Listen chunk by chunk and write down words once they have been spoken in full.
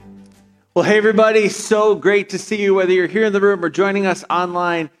Well, hey, everybody. So great to see you, whether you're here in the room or joining us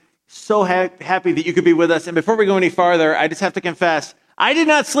online. So happy that you could be with us. And before we go any farther, I just have to confess, I did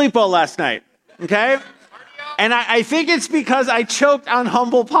not sleep well last night, okay? And I think it's because I choked on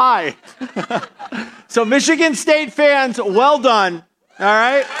humble pie. So Michigan State fans, well done, all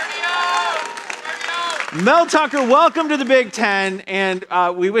right? Mel Tucker, welcome to the Big Ten, and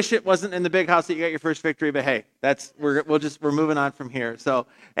we wish it wasn't in the big house that you got your first victory, but hey, we're moving on from here. So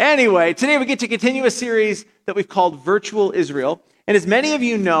anyway, today we get to continue a series that we've called Virtual Israel, and as many of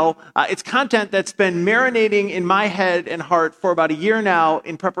you know, it's content that's been marinating in my head and heart for about a year now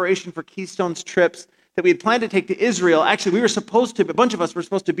in preparation for Keystone's trips that we had planned to take to Israel. Actually, a bunch of us were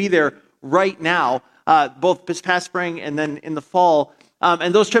supposed to be there right now, both this past spring and then in the fall.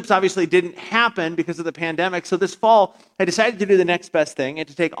 And those trips obviously didn't happen because of the pandemic. So this fall, I decided to do the next best thing and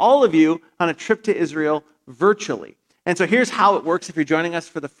to take all of you on a trip to Israel virtually. And so here's how it works if you're joining us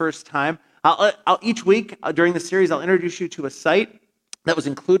for the first time. Each week during the series, I'll introduce you to a site that was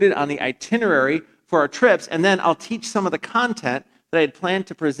included on the itinerary for our trips, and then I'll teach some of the content that I had planned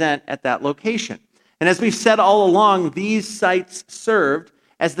to present at that location. And as we've said all along, these sites served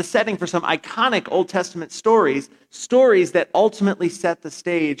as the setting for some iconic Old Testament stories that ultimately set the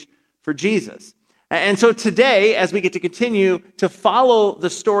stage for Jesus. And so today, as we get to continue to follow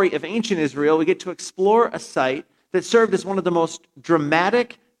the story of ancient Israel, we get to explore a site that served as one of the most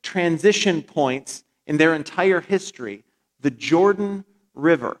dramatic transition points in their entire history, the Jordan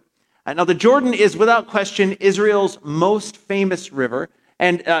River. Now, the Jordan is, without question, Israel's most famous river.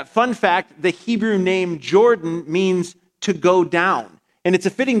 And fun fact, the Hebrew name Jordan means to go down. And it's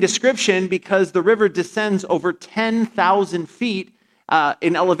a fitting description because the river descends over 10,000 feet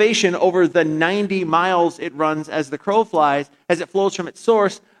in elevation over the 90 miles it runs as the crow flies, as it flows from its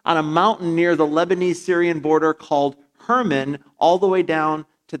source on a mountain near the Lebanese-Syrian border called Hermon, all the way down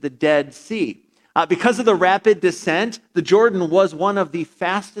to the Dead Sea. Because of the rapid descent, the Jordan was one of the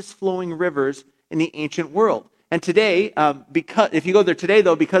fastest flowing rivers in the ancient world. And today, if you go there today,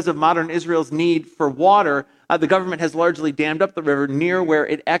 though, because of modern Israel's need for water, the government has largely dammed up the river near where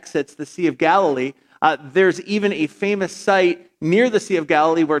it exits the Sea of Galilee. There's even a famous site near the Sea of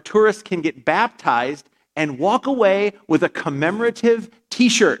Galilee where tourists can get baptized and walk away with a commemorative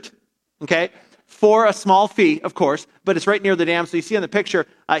T-shirt, okay, for a small fee, of course, but it's right near the dam. So you see on the picture,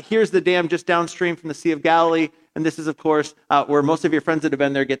 here's the dam just downstream from the Sea of Galilee, and this is, of course, where most of your friends that have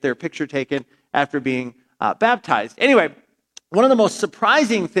been there get their picture taken after being baptized. Anyway, one of the most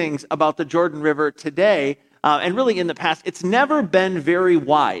surprising things about the Jordan River today, and really in the past, it's never been very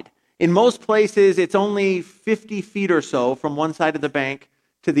wide. In most places, it's only 50 feet or so from one side of the bank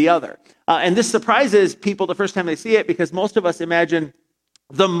to the other. And this surprises people the first time they see it because most of us imagine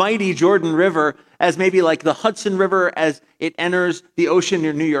the mighty Jordan River as maybe like the Hudson River as it enters the ocean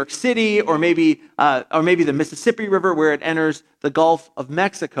near New York City, or maybe the Mississippi River where it enters the Gulf of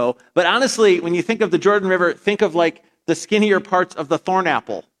Mexico. But honestly, when you think of the Jordan River, think of like the skinnier parts of the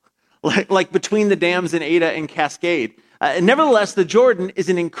Thornapple, like between the dams in Ada and Cascade. Nevertheless, the Jordan is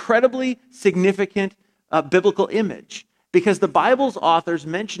an incredibly significant biblical image because the Bible's authors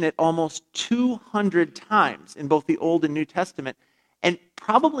mention it almost 200 times in both the Old and New Testament, and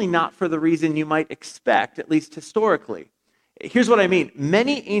probably not for the reason you might expect, at least historically. Here's what I mean.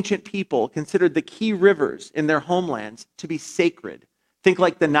 Many ancient people considered the key rivers in their homelands to be sacred. Think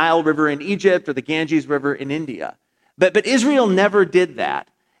like the Nile River in Egypt or the Ganges River in India. But Israel never did that.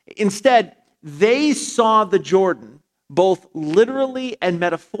 Instead, they saw the Jordan, both literally and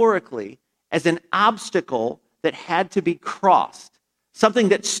metaphorically, as an obstacle that had to be crossed, something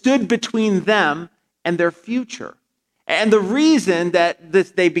that stood between them and their future. And the reason that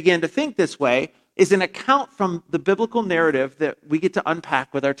they began to think this way is an account from the biblical narrative that we get to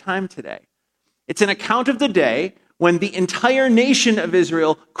unpack with our time today. It's an account of the day when the entire nation of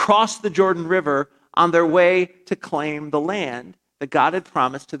Israel crossed the Jordan River on their way to claim the land that God had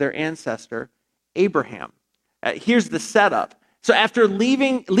promised to their ancestor, Abraham. Here's the setup. So after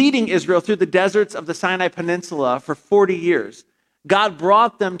leading Israel through the deserts of the Sinai Peninsula for 40 years, God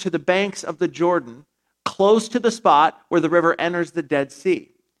brought them to the banks of the Jordan, close to the spot where the river enters the Dead Sea.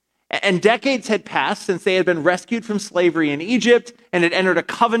 And decades had passed since they had been rescued from slavery in Egypt and had entered a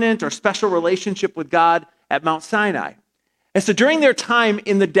covenant or special relationship with God at Mount Sinai. And so during their time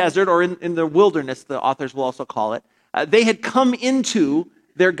in the desert, or in the wilderness, the authors will also call it, they had come into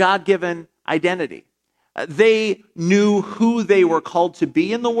their God-given identity. They knew who they were called to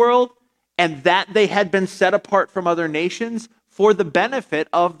be in the world, and that they had been set apart from other nations for the benefit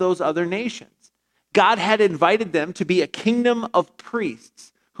of those other nations. God had invited them to be a kingdom of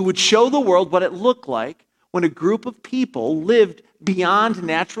priests who would show the world what it looked like when a group of people lived beyond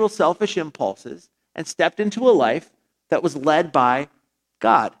natural selfish impulses and stepped into a life that was led by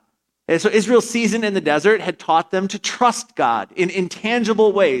God. And so Israel's season in the desert had taught them to trust God in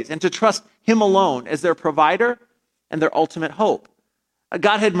intangible ways and to trust him alone as their provider and their ultimate hope.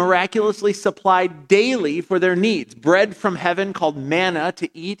 God had miraculously supplied daily for their needs, bread from heaven called manna to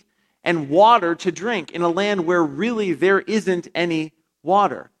eat and water to drink in a land where really there isn't any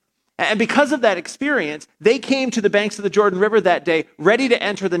water. And because of that experience, they came to the banks of the Jordan River that day, ready to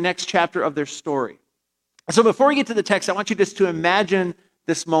enter the next chapter of their story. So before we get to the text, I want you just to imagine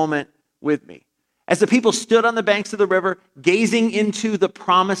this moment with me. As the people stood on the banks of the river, gazing into the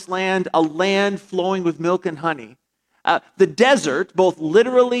promised land, a land flowing with milk and honey, the desert, both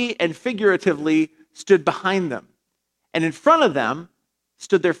literally and figuratively, stood behind them. And in front of them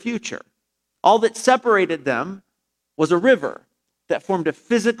stood their future. All that separated them was a river that formed a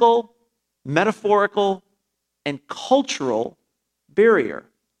physical, metaphorical, and cultural barrier.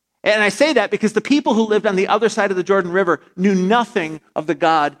 And I say that because the people who lived on the other side of the Jordan River knew nothing of the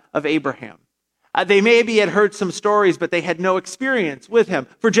God of Abraham. They maybe had heard some stories, but they had no experience with him.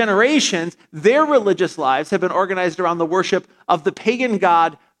 For generations, their religious lives have been organized around the worship of the pagan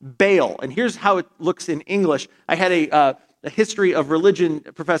god Baal. And here's how it looks in English. I had a history of religion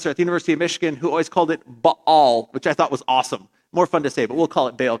professor at the University of Michigan who always called it Baal, which I thought was awesome. More fun to say, but we'll call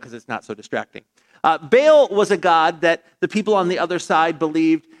it Baal because it's not so distracting. Baal was a god that the people on the other side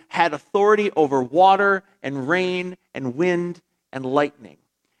believed had authority over water and rain and wind and lightning.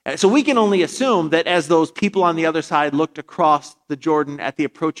 So we can only assume that as those people on the other side looked across the Jordan at the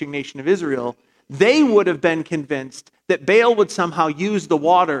approaching nation of Israel, they would have been convinced that Baal would somehow use the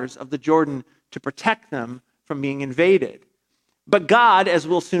waters of the Jordan to protect them from being invaded. But God, as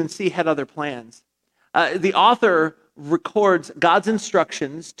we'll soon see, had other plans. The author records God's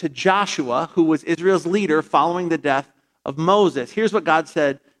instructions to Joshua, who was Israel's leader following the death of Moses. Here's what God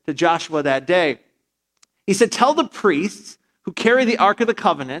said to Joshua that day. He said, "Tell the priests who carry the Ark of the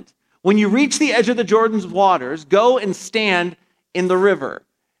Covenant, when you reach the edge of the Jordan's waters, go and stand in the river."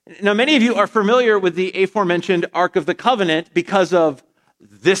 Now, many of you are familiar with the aforementioned Ark of the Covenant because of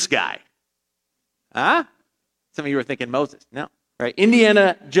this guy. Huh? Some of you were thinking Moses. No. Right?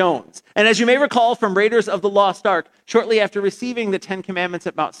 Indiana Jones. And as you may recall from Raiders of the Lost Ark, shortly after receiving the Ten Commandments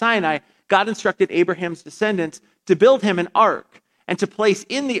at Mount Sinai, God instructed Abraham's descendants to build him an ark and to place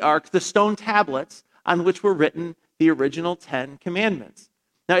in the ark the stone tablets on which were written the original 10 Commandments.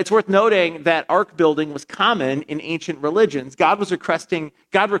 Now, it's worth noting that ark building was common in ancient religions. God requesting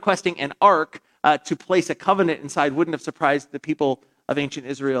an ark to place a covenant inside wouldn't have surprised the people of ancient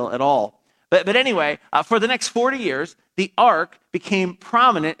Israel at all. But anyway, for the next 40 years, the ark became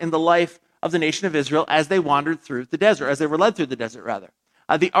prominent in the life of the nation of Israel as they wandered through the desert, as they were led through the desert, rather.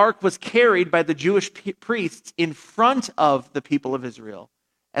 The ark was carried by the Jewish priests in front of the people of Israel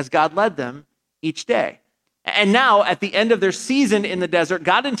as God led them each day. And now, at the end of their season in the desert,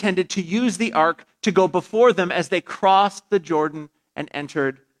 God intended to use the ark to go before them as they crossed the Jordan and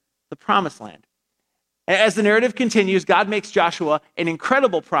entered the promised land. As the narrative continues, God makes Joshua an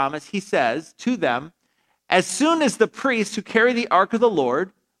incredible promise. He says to them, "As soon as the priests who carry the ark of the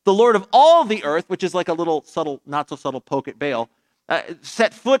Lord of all the earth," which is like a little subtle, not so subtle poke at Baal,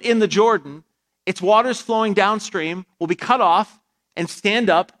 set foot in the Jordan, its waters flowing downstream will be cut off and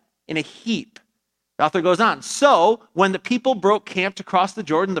stand up in a heap. The author goes on, "So when the people broke camp to cross the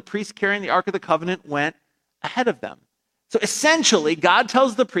Jordan, the priests carrying the Ark of the Covenant went ahead of them." So essentially, God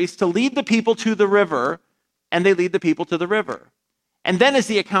tells the priests to lead the people to the river, and they lead the people to the river. And then as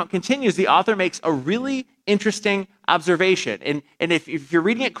the account continues, the author makes a really interesting observation. And if you're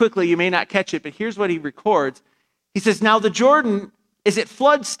reading it quickly, you may not catch it, but here's what he records. He says, "Now the Jordan is at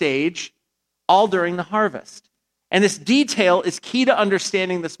flood stage all during the harvest." And this detail is key to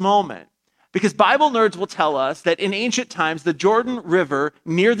understanding this moment, because Bible nerds will tell us that in ancient times, the Jordan River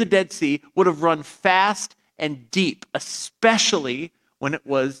near the Dead Sea would have run fast and deep, especially when it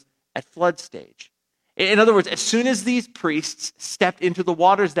was at flood stage. In other words, as soon as these priests stepped into the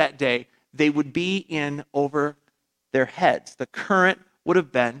waters that day, they would be in over their heads. The current would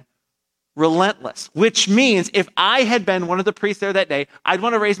have been relentless, which means if I had been one of the priests there that day, I'd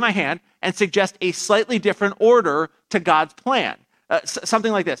want to raise my hand and suggest a slightly different order to God's plan.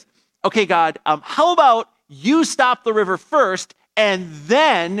 Something like this. "Okay, God, how about you stop the river first and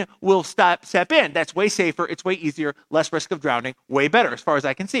then we'll step in? That's way safer. It's way easier, less risk of drowning, way better as far as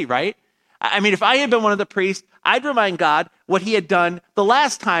I can see, right?" I mean, if I had been one of the priests, I'd remind God what he had done the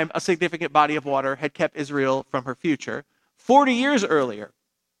last time a significant body of water had kept Israel from her future, 40 years earlier,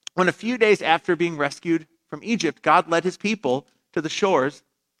 when a few days after being rescued from Egypt, God led his people to the shores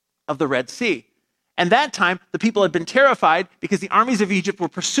of the Red Sea. And that time, the people had been terrified because the armies of Egypt were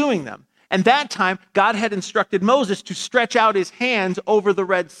pursuing them. And that time, God had instructed Moses to stretch out his hands over the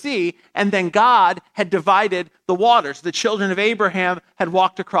Red Sea, and then God had divided the waters. The children of Abraham had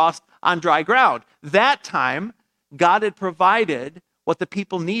walked across on dry ground. That time, God had provided what the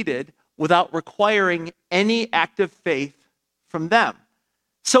people needed without requiring any active faith from them.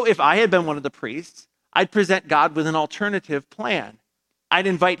 So if I had been one of the priests, I'd present God with an alternative plan. I'd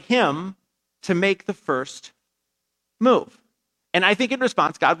invite him to make the first move. And I think in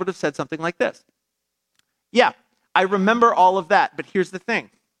response, God would have said something like this. Yeah, I remember all of that, but here's the thing.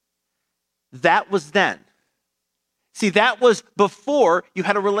 That was then. See, that was before you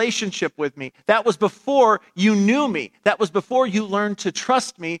had a relationship with me. That was before you knew me. That was before you learned to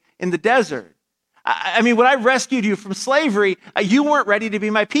trust me in the desert. I mean, when I rescued you from slavery, you weren't ready to be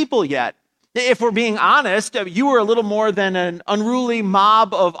my people yet. If we're being honest, you were a little more than an unruly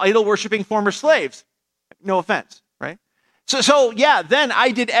mob of idol-worshiping former slaves. No offense, right? So yeah, then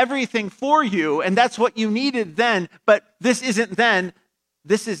I did everything for you, and that's what you needed then, but this isn't then,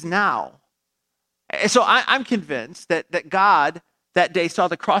 this is now. So I'm convinced that God that day saw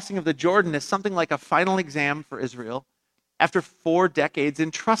the crossing of the Jordan as something like a final exam for Israel after 4 decades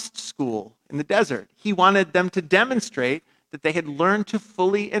in trust school in the desert. He wanted them to demonstrate that they had learned to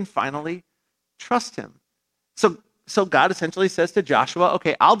fully and finally trust him. So God essentially says to Joshua,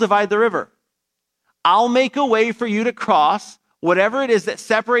 okay, I'll divide the river. I'll make a way for you to cross whatever it is that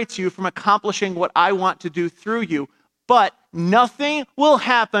separates you from accomplishing what I want to do through you. But nothing will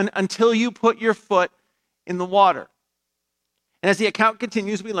happen until you put your foot in the water. And as the account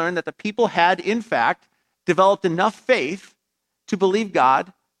continues, we learn that the people had, in fact, developed enough faith to believe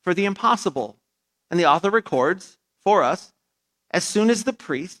God for the impossible. And the author records for us, as soon as the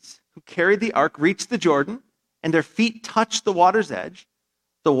priests who carried the ark reached the Jordan and their feet touched the water's edge,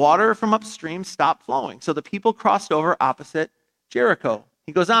 the water from upstream stopped flowing. So the people crossed over opposite Jericho.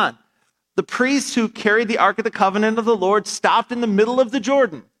 He goes on. The priests who carried the ark of the covenant of the Lord stopped in the middle of the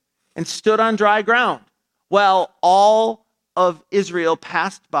Jordan and stood on dry ground, while all of Israel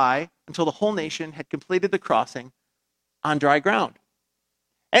passed by until the whole nation had completed the crossing on dry ground.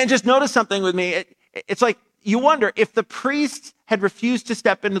 And just notice something with me. It's like you wonder if the priests had refused to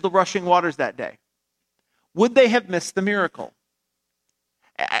step into the rushing waters that day, would they have missed the miracle?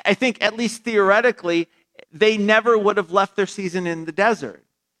 I think at least theoretically, they never would have left their season in the desert.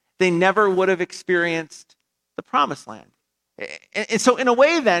 They never would have experienced the promised land. And so in a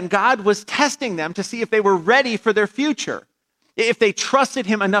way then, God was testing them to see if they were ready for their future, if they trusted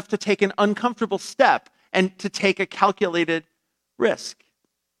him enough to take an uncomfortable step and to take a calculated risk.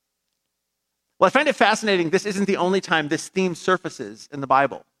 Well, I find it fascinating. This isn't the only time this theme surfaces in the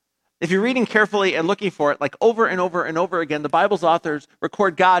Bible. If you're reading carefully and looking for it, like over and over and over again, the Bible's authors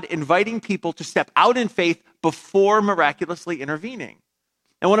record God inviting people to step out in faith before miraculously intervening.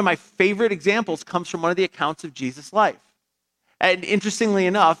 And one of my favorite examples comes from one of the accounts of Jesus' life. And interestingly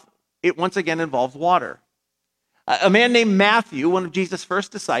enough, it once again involves water. A man named Matthew, one of Jesus'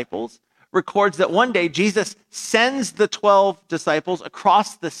 first disciples, records that one day Jesus sends the 12 disciples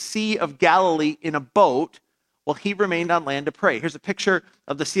across the Sea of Galilee in a boat while he remained on land to pray. Here's a picture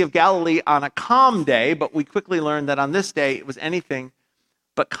of the Sea of Galilee on a calm day, but we quickly learned that on this day it was anything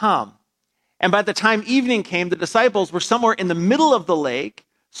but calm. And by the time evening came, the disciples were somewhere in the middle of the lake,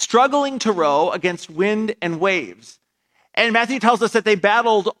 struggling to row against wind and waves. And Matthew tells us that they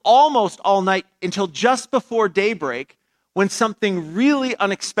battled almost all night until just before daybreak, when something really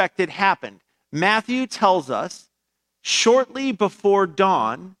unexpected happened. Matthew tells us, shortly before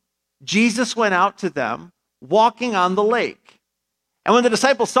dawn, Jesus went out to them walking on the lake. And when the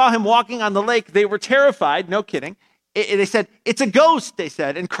disciples saw him walking on the lake, they were terrified, no kidding. They said, "It's a ghost," they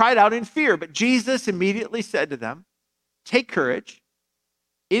said, and cried out in fear. But Jesus immediately said to them, "Take courage.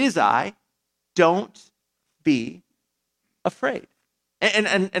 It is I. Don't be afraid."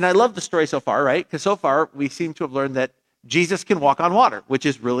 And I love the story so far, right? Because so far we seem to have learned that Jesus can walk on water, which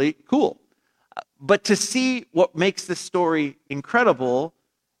is really cool. But to see what makes this story incredible,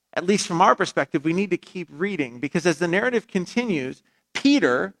 at least from our perspective, we need to keep reading, because as the narrative continues,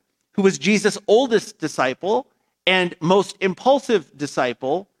 Peter, who was Jesus' oldest disciple and most impulsive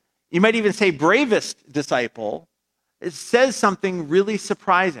disciple, you might even say bravest disciple, says something really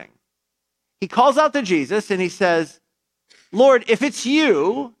surprising. He calls out to Jesus and he says, "Lord, if it's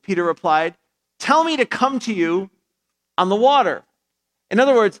you," Peter replied, "tell me to come to you on the water." In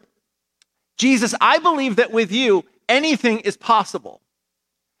other words, Jesus, I believe that with you, anything is possible.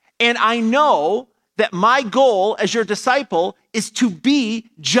 And I know that my goal as your disciple is to be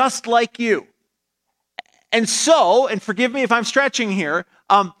just like you. And so, and forgive me if I'm stretching here,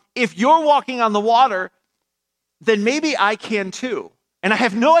 if you're walking on the water, then maybe I can too. And I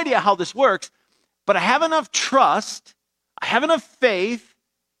have no idea how this works, but I have enough trust, I have enough faith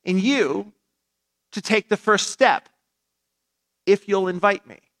in you to take the first step if you'll invite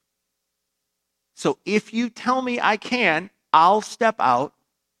me. So if you tell me I can, I'll step out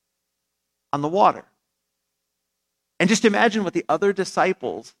on the water. And just imagine what the other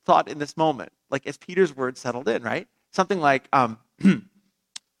disciples thought in this moment, like as Peter's words settled in, right? Something like,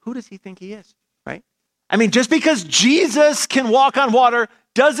 who does he think he is, right? I mean, just because Jesus can walk on water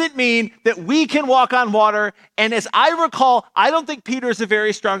doesn't mean that we can walk on water. And as I recall, I don't think Peter is a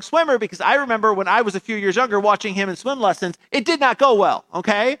very strong swimmer, because I remember when I was a few years younger watching him in swim lessons, it did not go well,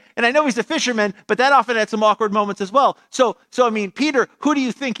 okay? And I know he's a fisherman, but that often had some awkward moments as well. So I mean, Peter, who do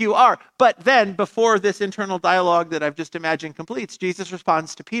you think you are? But then before this internal dialogue that I've just imagined completes, Jesus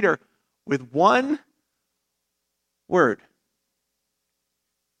responds to Peter with one word.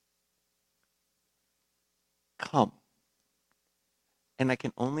 Come. And I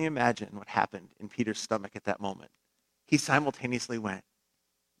can only imagine what happened in Peter's stomach at that moment. He simultaneously went,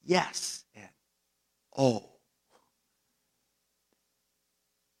 yes, and oh.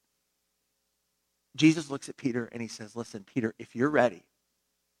 Jesus looks at Peter and he says, listen, Peter, if you're ready,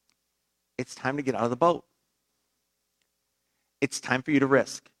 it's time to get out of the boat. It's time for you to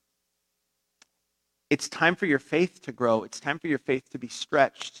risk. It's time for your faith to grow. It's time for your faith to be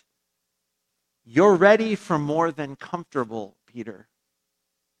stretched. You're ready for more than comfortable, Peter.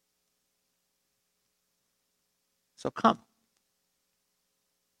 So come.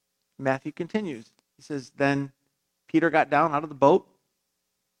 Matthew continues. He says, then Peter got down out of the boat,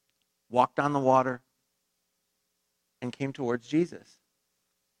 walked on the water, and came towards Jesus.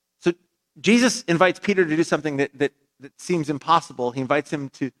 So Jesus invites Peter to do something that seems impossible. He invites him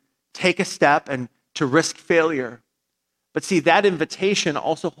to take a step and to risk failure. But see, that invitation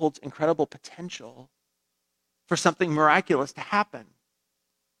also holds incredible potential for something miraculous to happen.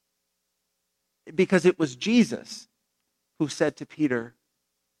 Because it was Jesus who said to Peter,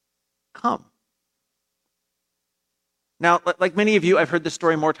 come. Now, like many of you, I've heard this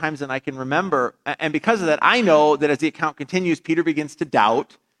story more times than I can remember. And because of that, I know that as the account continues, Peter begins to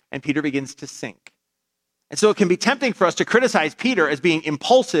doubt and Peter begins to sink. And so it can be tempting for us to criticize Peter as being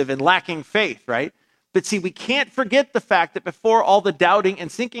impulsive and lacking faith, right? But see, we can't forget the fact that before all the doubting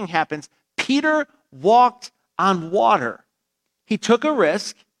and sinking happens, Peter walked on water. He took a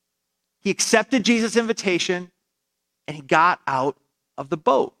risk, he accepted Jesus' invitation, and he got out of the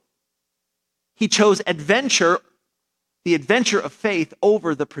boat. He chose adventure, the adventure of faith,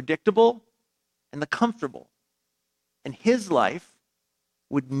 over the predictable and the comfortable. And his life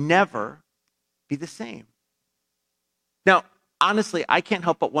would never be the same. Now, honestly, I can't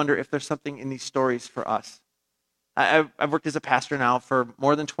help but wonder if there's something in these stories for us. I've worked as a pastor now for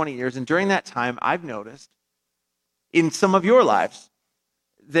more than 20 years, and during that time, I've noticed in some of your lives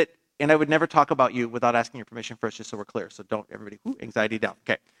that, and I would never talk about you without asking your permission first, just so we're clear, so don't everybody, anxiety down.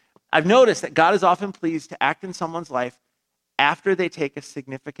 Okay. I've noticed that God is often pleased to act in someone's life after they take a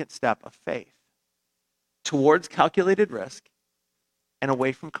significant step of faith towards calculated risk and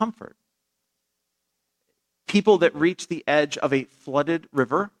away from comfort. People that reach the edge of a flooded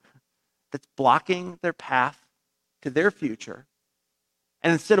river that's blocking their path to their future.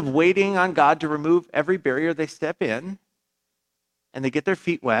 And instead of waiting on God to remove every barrier, they step in and they get their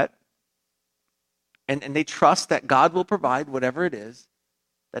feet wet and they trust that God will provide whatever it is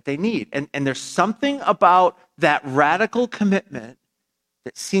that they need. And there's something about that radical commitment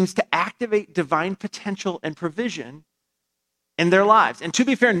that seems to activate divine potential and provision in their lives. And to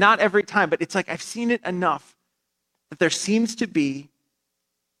be fair, not every time, but it's like I've seen it enough that there seems to be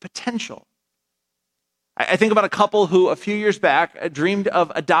potential. I think about a couple who a few years back dreamed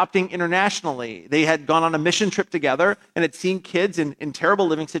of adopting internationally. They had gone on a mission trip together and had seen kids in terrible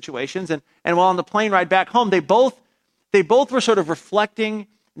living situations. And while on the plane ride back home, they both were sort of reflecting,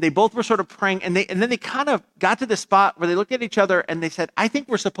 they both were sort of praying, and then they kind of got to the spot where they looked at each other and they said, I think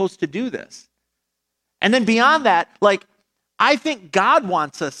we're supposed to do this. And then beyond that, like, I think God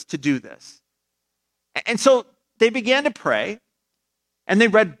wants us to do this. And so they began to pray. And they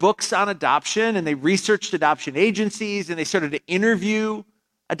read books on adoption, and they researched adoption agencies, and they started to interview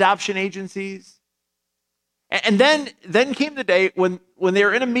adoption agencies. And then came the day when they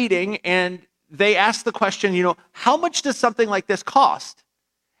were in a meeting, and they asked the question, how much does something like this cost?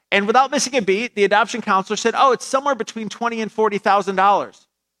 And without missing a beat, the adoption counselor said, it's somewhere between $20,000 and $40,000.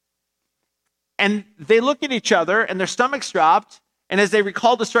 And they looked at each other, and their stomachs dropped. And as they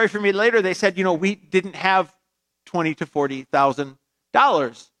recalled the story from me later, they said, we didn't have $20,000 to $40,000.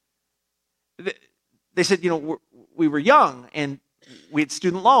 They said, we were young and we had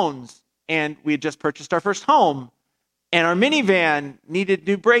student loans, and we had just purchased our first home, and our minivan needed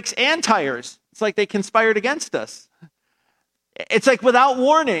new brakes and tires. It's like they conspired against us. It's like without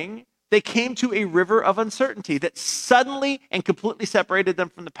warning, they came to a river of uncertainty that suddenly and completely separated them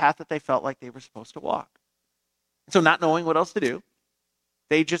from the path that they felt like they were supposed to walk. So not knowing what else to do,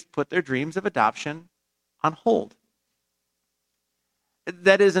 they just put their dreams of adoption on hold.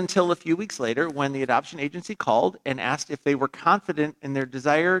 That is until a few weeks later when the adoption agency called and asked if they were confident in their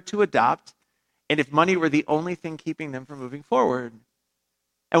desire to adopt and if money were the only thing keeping them from moving forward.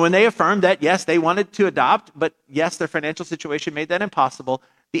 And when they affirmed that, yes, they wanted to adopt, but yes, their financial situation made that impossible,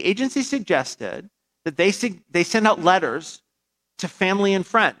 the agency suggested that they send out letters to family and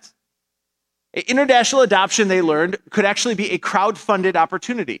friends. International adoption, they learned, could actually be a crowd-funded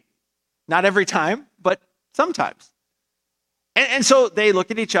opportunity. Not every time, but sometimes. And so they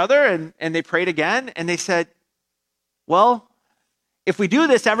looked at each other and they prayed again, and they said, well, if we do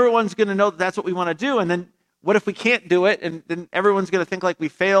this, everyone's going to know that that's what we want to do, and then what if we can't do it, and then everyone's going to think like we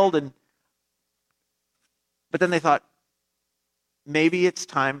failed. But then they thought, maybe it's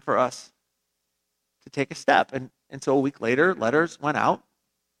time for us to take a step. And so a week later, letters went out.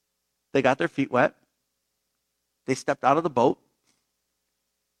 They got their feet wet. They stepped out of the boat.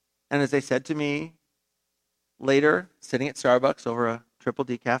 And as they said to me later, sitting at Starbucks over a triple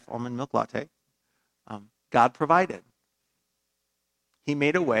decaf almond milk latte, God provided. He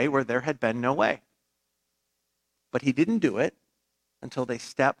made a way where there had been no way. But he didn't do it until they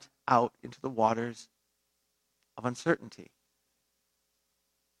stepped out into the waters of uncertainty.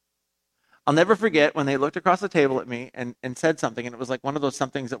 I'll never forget when they looked across the table at me and said something, and it was like one of those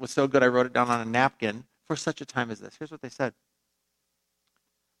somethings that was so good I wrote it down on a napkin for such a time as this. Here's what they said.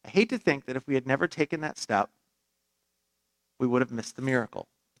 I hate to think that if we had never taken that step, we would have missed the miracle.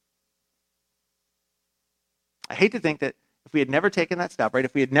 I hate to think that if we had never taken that step, right,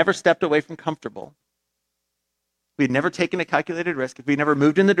 if we had never stepped away from comfortable, if we had never taken a calculated risk, if we never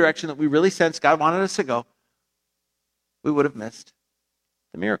moved in the direction that we really sensed God wanted us to go, we would have missed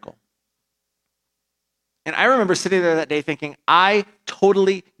the miracle. And I remember sitting there that day thinking, I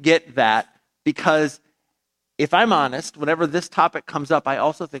totally get that, because if I'm honest, whenever this topic comes up, I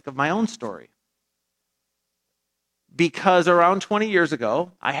also think of my own story. Because around 20 years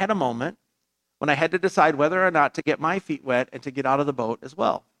ago, I had a moment when I had to decide whether or not to get my feet wet and to get out of the boat as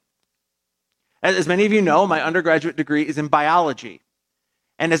well. As many of you know, my undergraduate degree is in biology.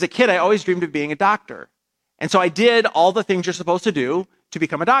 And as a kid, I always dreamed of being a doctor. And so I did all the things you're supposed to do to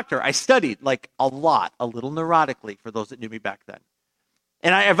become a doctor. I studied like a lot, a little neurotically for those that knew me back then.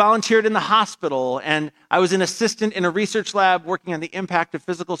 And I volunteered in the hospital, and I was an assistant in a research lab working on the impact of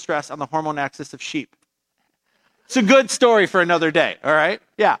physical stress on the hormone axis of sheep. It's a good story for another day, all right?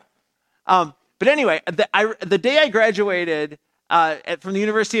 Yeah. But anyway, the day I graduated from the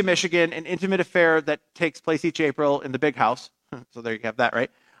University of Michigan, an intimate affair that takes place each April in the big house, so there you have that,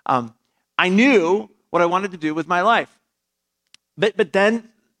 right? I knew what I wanted to do with my life. But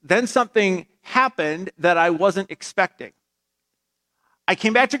then something happened that I wasn't expecting. I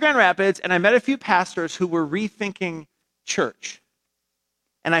came back to Grand Rapids, and I met a few pastors who were rethinking church.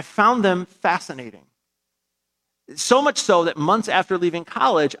 And I found them fascinating. So much so that months after leaving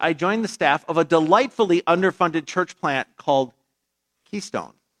college, I joined the staff of a delightfully underfunded church plant called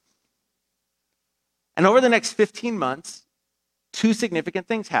Keystone. And over the next 15 months, two significant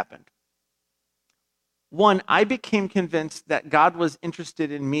things happened. One, I became convinced that God was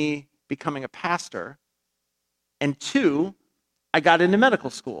interested in me becoming a pastor. And two, I got into medical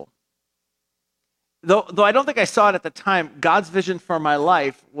school. Though I don't think I saw it at the time, God's vision for my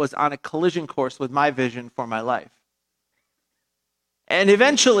life was on a collision course with my vision for my life. And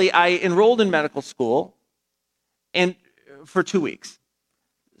eventually I enrolled in medical school and for 2 weeks.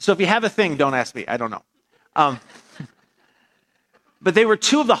 So if you have a thing, don't ask me. I don't know. But they were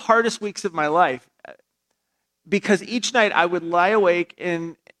two of the hardest weeks of my life, because each night I would lie awake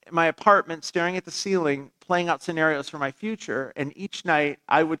in my apartment staring at the ceiling, playing out scenarios for my future. And each night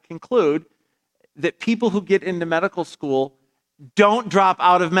I would conclude that people who get into medical school don't drop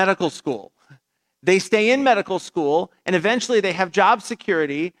out of medical school. They stay in medical school, and eventually they have job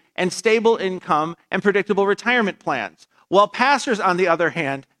security and stable income and predictable retirement plans. While pastors, on the other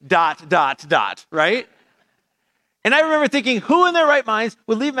hand, ... right? And I remember thinking, who in their right minds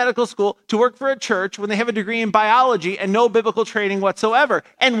would leave medical school to work for a church when they have a degree in biology and no biblical training whatsoever?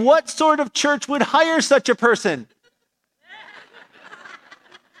 And what sort of church would hire such a person?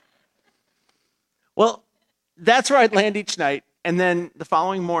 Well, that's where I'd land each night. And then the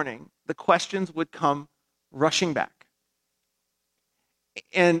following morning, the questions would come rushing back.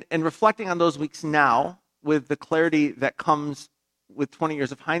 And reflecting on those weeks now with the clarity that comes with 20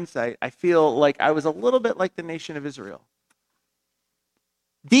 years of hindsight, I feel like I was a little bit like the nation of Israel.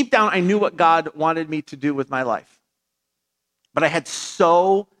 Deep down, I knew what God wanted me to do with my life. But I had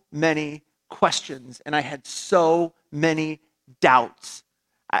so many questions and I had so many doubts.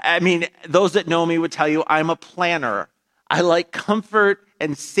 I mean, those that know me would tell you I'm a planner. I like comfort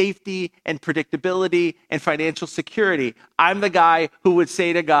and safety and predictability and financial security. I'm the guy who would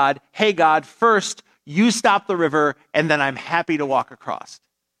say to God, hey, God, first you stop the river and then I'm happy to walk across.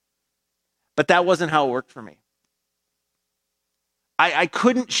 But that wasn't how it worked for me. I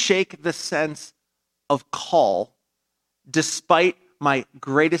couldn't shake the sense of call despite my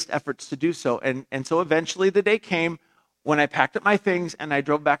greatest efforts to do so. And so eventually the day came when I packed up my things and I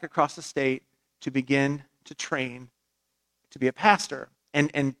drove back across the state to begin to train to be a pastor.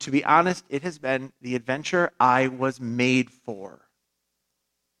 And to be honest, it has been the adventure I was made for.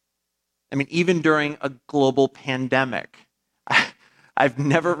 I mean, even during a global pandemic, I've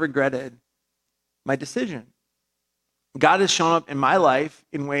never regretted my decision. God has shown up in my life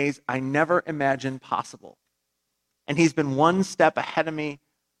in ways I never imagined possible. And he's been one step ahead of me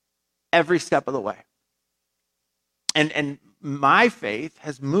every step of the way. And my faith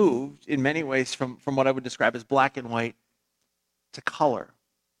has moved in many ways from what I would describe as black and white to color.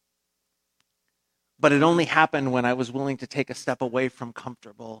 But it only happened when I was willing to take a step away from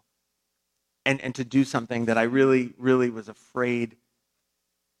comfortable and to do something that I really, really was afraid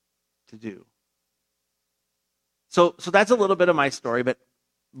to do. So that's a little bit of my story, but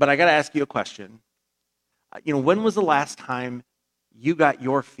I got to ask you a question. When was the last time you got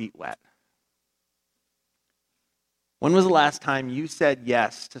your feet wet? When was the last time you said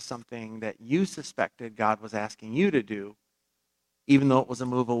yes to something that you suspected God was asking you to do, even though it was a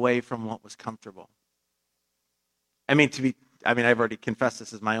move away from what was comfortable? I've already confessed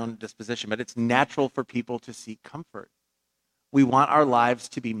this as my own disposition, but it's natural for people to seek comfort. We want our lives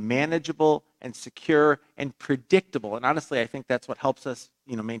to be manageable and secure and predictable. And honestly, I think that's what helps us,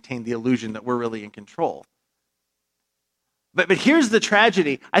 maintain the illusion that we're really in control. But here's the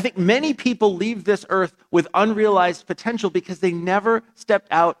tragedy. I think many people leave this earth with unrealized potential because they never stepped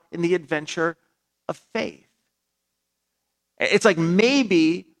out in the adventure of faith. It's like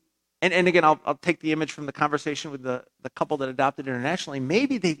maybe, and again, I'll take the image from the conversation with the couple that adopted internationally,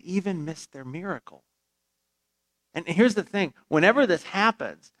 maybe they've even missed their miracle. And here's the thing, whenever this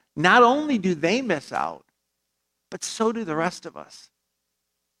happens, not only do they miss out, but so do the rest of us.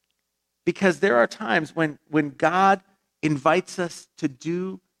 Because there are times when God invites us to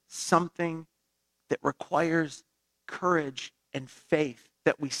do something that requires courage and faith,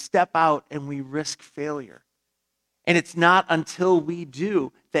 that we step out and we risk failure. And it's not until we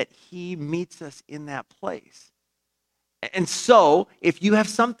do that he meets us in that place. And so, if you have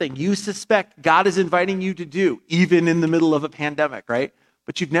something you suspect God is inviting you to do, even in the middle of a pandemic, right?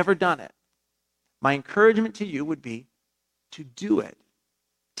 But you've never done it, my encouragement to you would be to do it.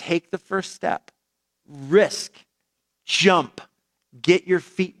 Take the first step. Risk. Jump. Get your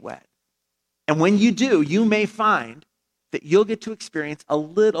feet wet. And when you do, you may find that you'll get to experience a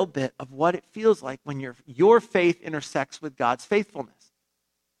little bit of what it feels like when your faith intersects with God's faithfulness.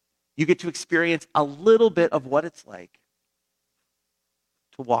 You get to experience a little bit of what it's like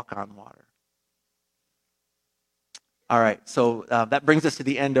to walk on water. All right, so that brings us to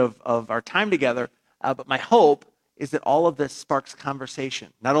the end of our time together. But my hope is that all of this sparks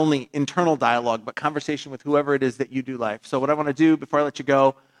conversation, not only internal dialogue, but conversation with whoever it is that you do life. So what I want to do before I let you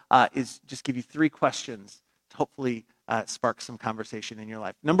go is just give you 3 questions to hopefully spark some conversation in your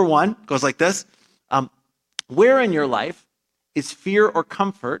life. Number 1 goes like this. Where in your life is fear or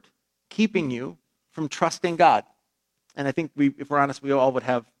comfort keeping you from trusting God? And I think if we're honest, we all would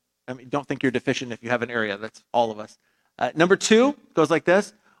have, don't think you're deficient if you have an area. That's all of us. Number 2 goes like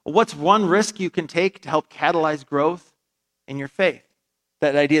this. What's one risk you can take to help catalyze growth in your faith?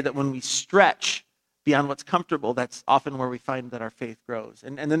 That idea that when we stretch beyond what's comfortable, that's often where we find that our faith grows.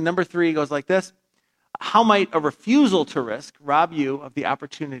 And then number 3 goes like this. How might a refusal to risk rob you of the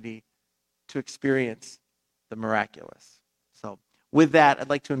opportunity to experience the miraculous? So with that, I'd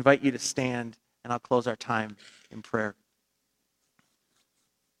like to invite you to stand, and I'll close our time in prayer.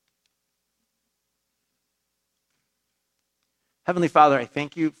 Heavenly Father, I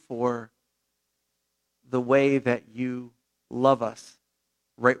thank you for the way that you love us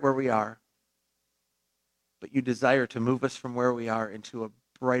right where we are, but you desire to move us from where we are into a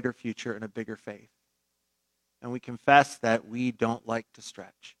brighter future and a bigger faith. And we confess that we don't like to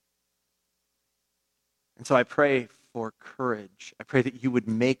stretch. And so I pray for courage. I pray that you would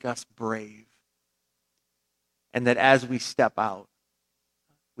make us brave. And that as we step out,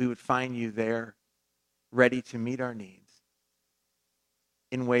 we would find you there ready to meet our needs.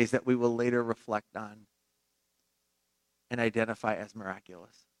 in ways that we will later reflect on and identify as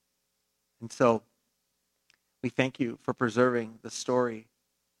miraculous. And so we thank you for preserving the story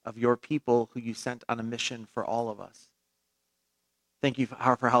of your people who you sent on a mission for all of us. Thank you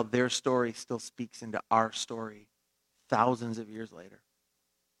for how their story still speaks into our story thousands of years later.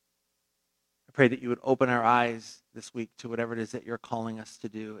 I pray that you would open our eyes this week to whatever it is that you're calling us to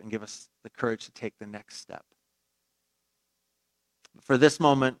do and give us the courage to take the next step. For this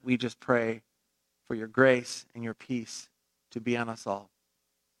moment, we just pray for your grace and your peace to be on us all.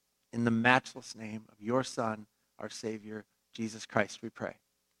 In the matchless name of your Son, our Savior, Jesus Christ, we pray.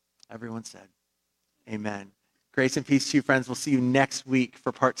 Everyone said, amen. Grace and peace to you, friends. We'll see you next week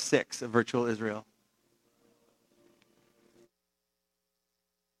for part 6 of Virtual Israel.